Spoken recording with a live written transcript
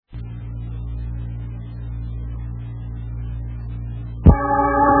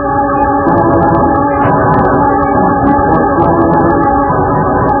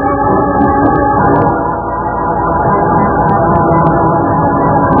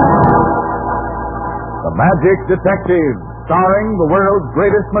Magic Detective, starring the world's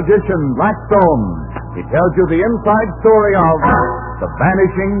greatest magician, Blackstone. He tells you the inside story of the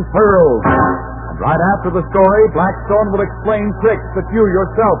Vanishing Pearls. And right after the story, Blackstone will explain tricks that you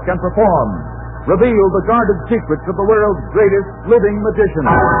yourself can perform. Reveal the guarded secrets of the world's greatest living magician.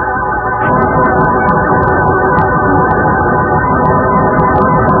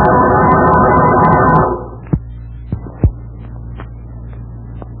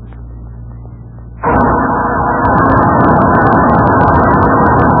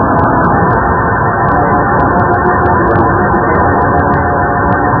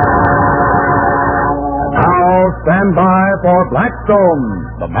 Stand by for Blackstone,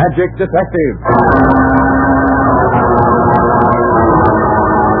 the Magic Detective.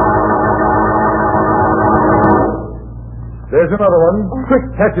 There's another one. Quick,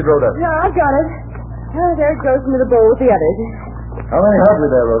 catch it, Rhoda. Yeah, I got it. Oh, there it goes into the bowl with the others. How many have we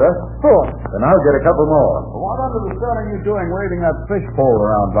there, Rhoda? 4. Then I'll get a couple more. What under the sun are you doing waving that fish pole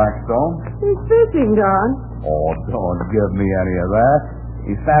around, Blackstone? He's fishing, Don. Oh, don't give me any of that.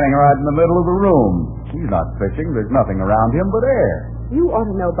 He's standing right in the middle of the room. He's not fishing. There's nothing around him but air. You ought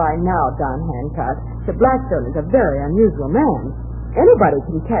to know by now, Don Hancock, that Blackstone is a very unusual man. Anybody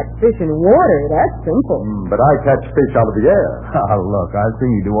can catch fish in water. That's simple. But I catch fish out of the air. Look, I've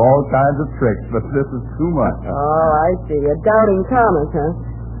seen you do all kinds of tricks, but this is too much. Oh, I see. A doubting Thomas, huh?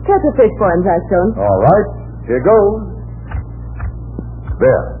 Catch a fish for him, Blackstone. All right. Here goes.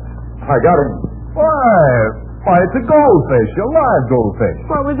 There. I got him. Why, it's a goldfish, a live goldfish.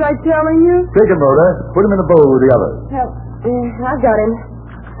 What was I telling you? Take him, Rhoda. Put him in the bowl with the others. I've got him.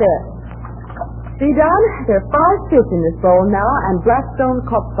 There. See, Don? There are 5 fish in this bowl now, and Blackstone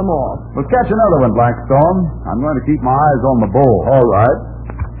caught them all. We'll catch another one, Blackstone. I'm going to keep my eyes on the bowl. All right.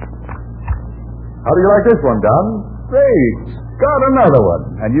 How do you like this one, Don? Great. Got another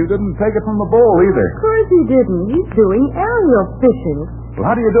one. And you didn't take it from the bowl either. Of course he didn't. He's doing aerial fishing. Well,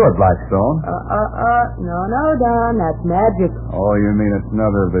 how do you do it, Blackstone? No, Don. That's magic. Oh, you mean it's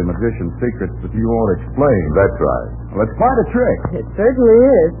another of the magician's secrets that you won't explain. That's right. Well, it's quite a trick. It certainly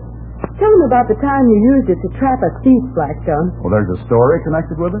is. Tell him about the time you used it to trap a thief, Blackstone. Well, there's a story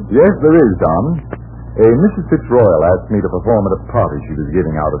connected with it? Yes, there is, Don. Mrs. Fitzroyal asked me to perform at a party she was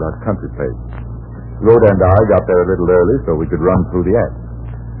giving out at our country place. Rhoda and I got there a little early so we could run through the act.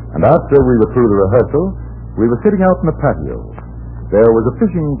 And after we were through the rehearsal, we were sitting out in the patio. There was a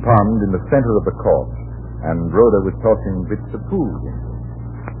fishing pond in the center of the court, and Rhoda was tossing bits of food in.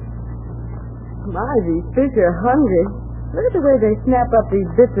 My, these fish are hungry. Look at the way they snap up these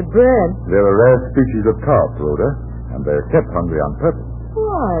bits of bread. They're a rare species of carp, Rhoda, and they're kept hungry on purpose.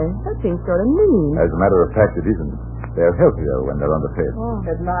 Why? That seems sort of mean. As a matter of fact, it isn't. They're healthier when they're underfed. Oh,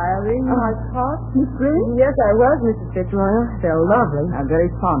 admiring my carp, Miss Green? Yes, I was, Mrs. Fitzroyal. They're lovely. I'm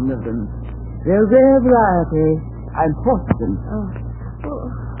very fond of them. They're rare variety. I'm fond of them.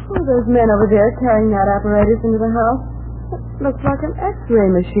 Who are those men over there carrying that apparatus into the house? It looks like an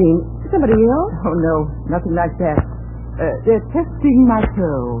X-ray machine. Somebody else? Oh, no, nothing like that. They're testing my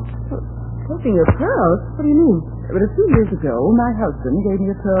pearls. Testing your pearls? What do you mean? But a few years ago, my husband gave me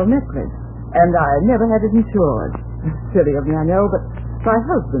a pearl necklace, and I never had it insured. Silly of me, I know, but my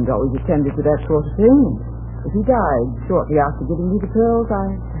husband always attended to that sort of thing. If he died shortly after giving me the pearls,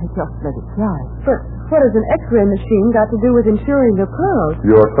 I just let it fly. But what has an X-ray machine got to do with insuring the pearls?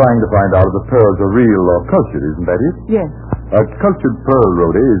 You're trying to find out if the pearls are real or cultured, isn't that it? Yes. A cultured pearl,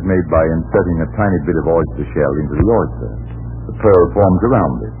 Rhoda, is made by inserting a tiny bit of oyster shell into the oyster. The pearl forms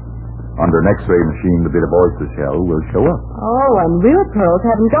around it. Under an X-ray machine, the bit of oyster shell will show up. Oh, and real pearls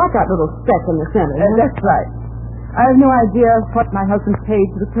haven't got that little speck in the center. That's right. I have no idea what my husband paid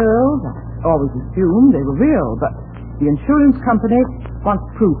for the pearls. I always assumed they were real, but the insurance company wants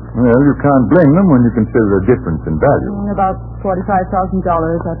proof. Well, you can't blame them when you consider the difference in value. About $45,000,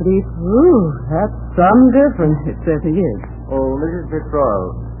 I believe. Ooh, that's some difference. It certainly is. Oh, Mrs.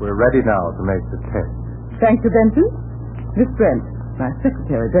 Fitzroyal, we're ready now to make the test. Thank you, Benson. Miss Brent, my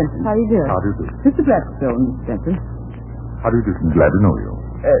secretary, Benson. How do you do? How do you do? Mr. Blackstone, Miss Benson. How do you do? I'm glad to know you.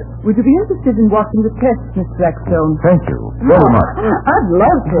 Would you be interested in watching the test, Miss Blackstone? Thank you very much. I'd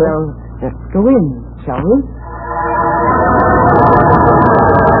love to. Well, let's go in, shall we?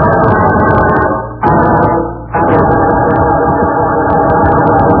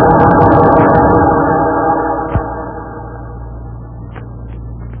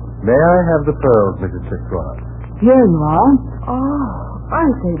 May I have the pearls, Mrs. Fitzroy? Here you are. Oh,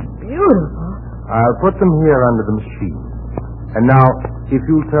 aren't they beautiful? I'll put them here under the machine. And now, if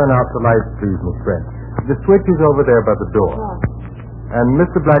you'll turn out the lights, please, Miss Brent. The switch is over there by the door. Oh. And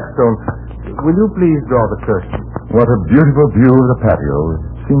Mr. Blackstone, will you please draw the curtain? What a beautiful view of the patio.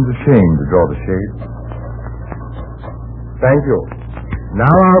 It seems a shame to draw the shade. Thank you. Now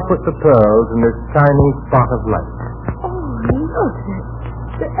I'll put the pearls in this tiny spot of light. Oh, look.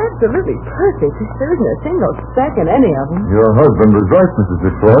 They're absolutely perfect. There isn't a single speck in any of them. Your husband was right, Mrs.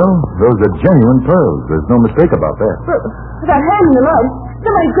 Fitzroy. Those are genuine pearls. There's no mistake about that. But that hand in the light.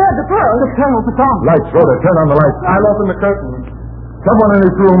 Somebody grabbed the pearls. The pearls are gone. Lights, Rhoda, turn on the lights. I'll open the curtain. Someone in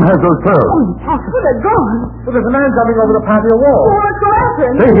this room has those pearls. Oh, they're gone. Well, there's a man jumping over the patio wall. Oh, let's go after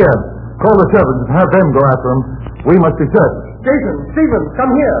him. Stay here. Call the servants. Have them go after him. We must be certain. Jason, Stephen, come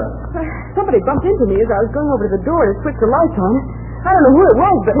here. Somebody bumped into me as I was going over to the door to switch the lights on. I don't know who it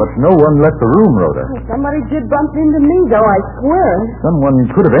was, but... But no one left the room, Rhoda. Somebody did bump into me, though, I swear. Someone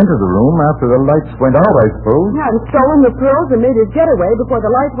could have entered the room after the lights went out, I suppose. Yeah, and stolen the pearls and made his getaway before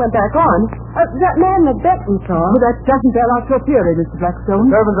the lights went back on. That man that Benton saw... But that doesn't bear out your theory, Mr. Blackstone.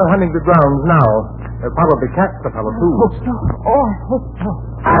 Servants are hunting the grounds now. They'll probably catch the fellow, too. Oh, so. Oh, I hope so.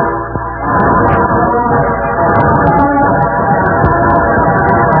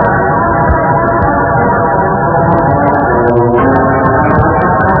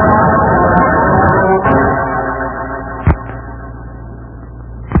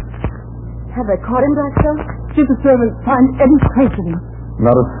 Have they caught him, Blackstone? Did the servants find any trace of him?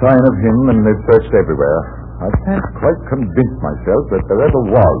 Not a sign of him, and they've searched everywhere. I can't quite convince myself that there ever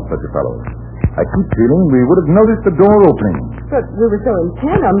was such a fellow. I keep feeling we would have noticed the door opening. But we were so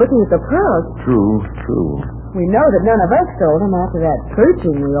intent on looking at the pearls. True. We know that none of us stole them after that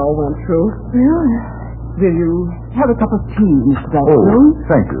searching we all went through. Well, will you have a cup of tea, Mr. Oh, Blackstone?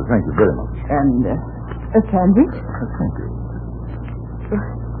 thank you very much. And a sandwich? Thank you.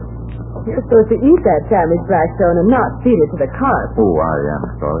 You're supposed to eat that sandwich, Blackstone, and not feed it to the carp. Oh, I am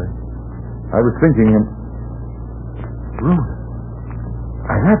sorry. I was thinking... Ruth,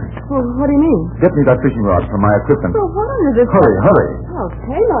 I have it. Well, what do you mean? Get me that fishing rod from my equipment. Well, what is this? Hurry.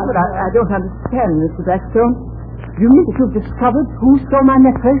 Okay, now. But I don't understand, Mr. Blackstone. You mean that you've discovered who stole my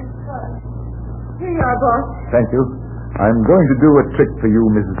necklace? Here you are, boss. Thank you. I'm going to do a trick for you,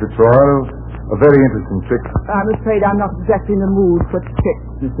 Mrs. Fitzroy. A very interesting trick. I'm afraid I'm not exactly in the mood for tricks,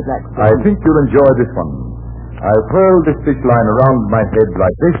 Mr. Blackstone. I think you'll enjoy this one. I'll curl this fish line around my head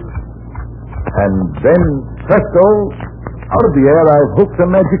like this, and then, presto, out of the air I'll hook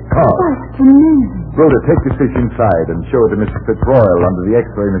the magic carp. That's amazing. Rhoda, take the fish inside and show it to Mr. Fitzroy under the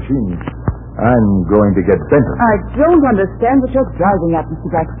X-ray machine. I'm going to get Benton. I don't understand what you're driving at, Mr.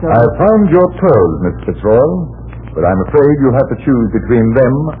 Blackstone. I found your pearls, Miss Fitzroy, but I'm afraid you'll have to choose between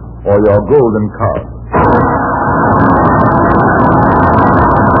them or your golden carp.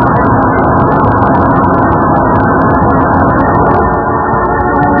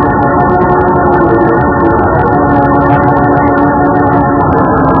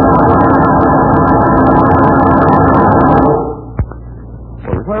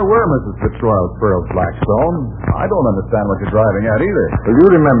 Where were Mrs. Fitzroy's pearls, Blackstone? I don't understand what you're driving at either. Well, you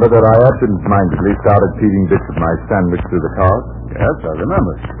remember that I absent-mindedly started feeding bits of my sandwich to the carp? Yes, I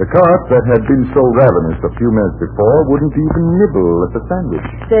remember. The carp that had been so ravenous a few minutes before wouldn't even nibble at the sandwich.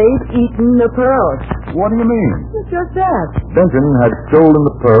 They've eaten the pearls. What do you mean? It's just that. Benton had stolen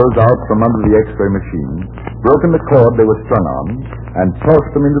the pearls out from under the X-ray machine, broken the cord they were strung on, and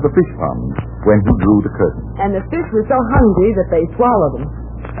tossed them into the fish pond when he drew the curtain. And the fish were so hungry that they swallowed them.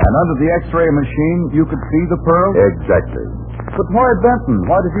 And under the X-ray machine, you could see the pearls? Exactly. But why Benton?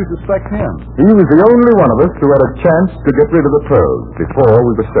 Why did you suspect him? He was the only one of us who had a chance to get rid of the pearls before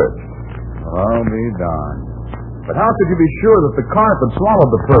we were searched. I'll be darned. But how could you be sure that the carp had swallowed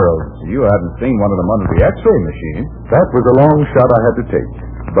the pearls? You hadn't seen one of them under the X-ray machine. That was a long shot I had to take,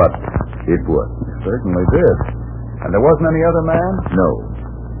 but it worked. You certainly did. And there wasn't any other man? No.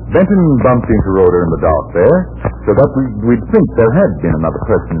 Benton bumped into Rhoda in the dark there, so that we'd think there had been another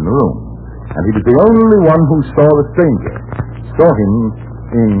person in the room. And he was the only one who saw the stranger. Saw him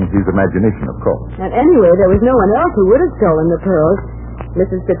in his imagination, of course. And anyway, there was no one else who would have stolen the pearls.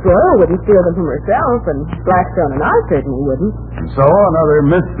 Mrs. Fitzroy wouldn't steal them from herself, and Blackstone and I certainly wouldn't. And so another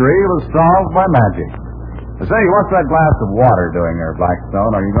mystery was solved by magic. Say, what's that glass of water doing there,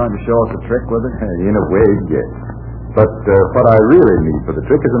 Blackstone? Are you going to show us a trick with it? In a way, yes. But what I really need for the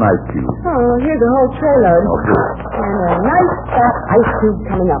trick is an ice cube. Oh, here's a whole trayload. Oh, good. And a nice fat ice cube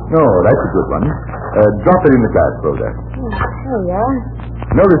coming up. No, that's a good one. Drop it in the glass, Rhoda. Oh, yeah.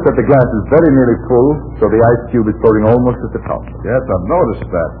 Notice that the glass is very nearly full, so the ice cube is floating almost at the top. Yes, I've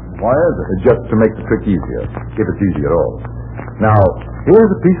noticed that. Why is it? Just to make the trick easier, if it's easy at all. Now, here's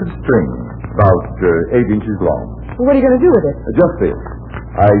a piece of string, about 8 inches long. Well, what are you going to do with it? Just this.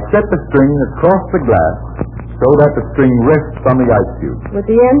 I set the string across the glass so that the string rests on the ice cube. With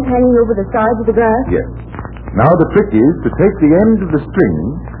the end hanging over the sides of the glass? Yes. Now the trick is to take the end of the string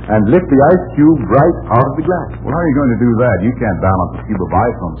and lift the ice cube right out of the glass. Well, how are you going to do that? You can't balance a cube of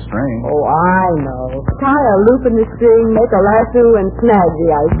ice on the string. Oh, I know. Tie a loop in the string, make a lasso, and snag the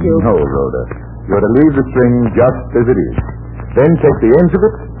ice cube. No, Rhoda. You're to leave the string just as it is. Then take the ends of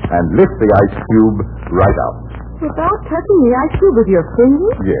it and lift the ice cube right out. Without touching the ice cube with your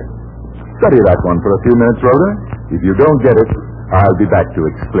fingers? Yes. Study that one for a few minutes, Rhoda. If you don't get it, I'll be back to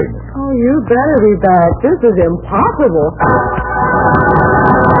explain it. Oh, you better be back. This is impossible.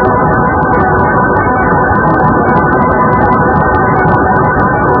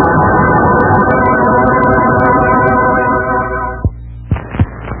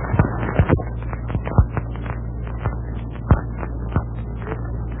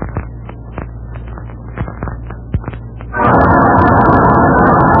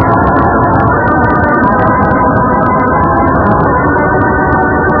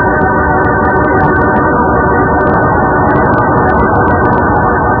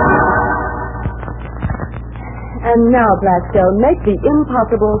 And now, Blackstone, make the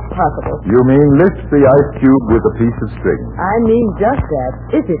impossible possible. You mean lift the ice cube with a piece of string? I mean just that,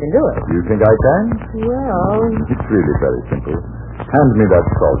 if you can do it. You think I can? Well, It's really very simple. Hand me that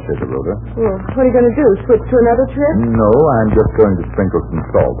salt shaker, Rhoda. what are you going to do? Switch to another trick? No, I'm just going to sprinkle some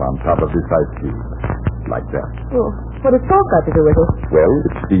salt on top of this ice cube. Like that. Well, what has salt got to do with it? Well,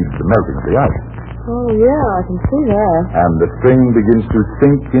 it speeds the melting of the ice. Oh, yeah, I can see that. And the string begins to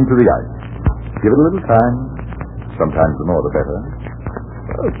sink into the ice. Give it a little time. Sometimes the more the better.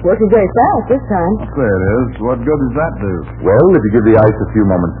 Oh, it's working very fast this time. There it is. What good does that do? Well, if you give the ice a few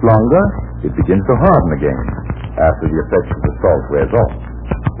moments longer, it begins to harden again after the effects of the salt wears off.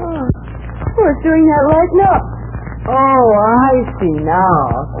 Oh, it's doing that right now. Oh, I see now.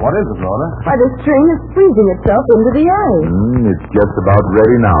 What is it, Rhoda? Why, the string is freezing itself into the ice. It's just about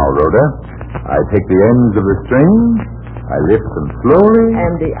ready now, Rhoda. I take the ends of the string, I lift them slowly,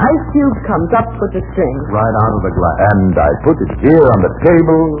 And the ice cube comes up with the string. Right out of the glass. and I put it here on the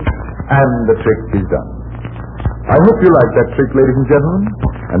table, and the trick is done. I hope you like that trick, ladies and gentlemen.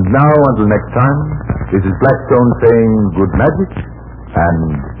 And now, until next time, this is Blackstone saying good magic and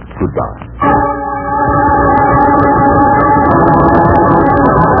goodbye.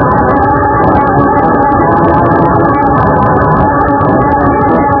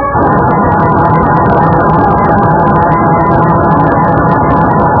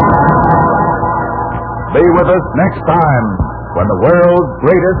 Be with us next time when the world's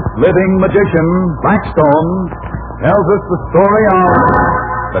greatest living magician, Blackstone, tells us the story of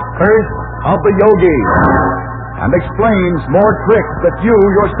the curse of the yogi and explains more tricks that you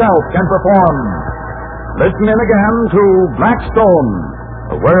yourself can perform. Listen in again to Blackstone,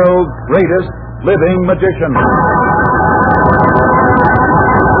 the world's greatest living magician.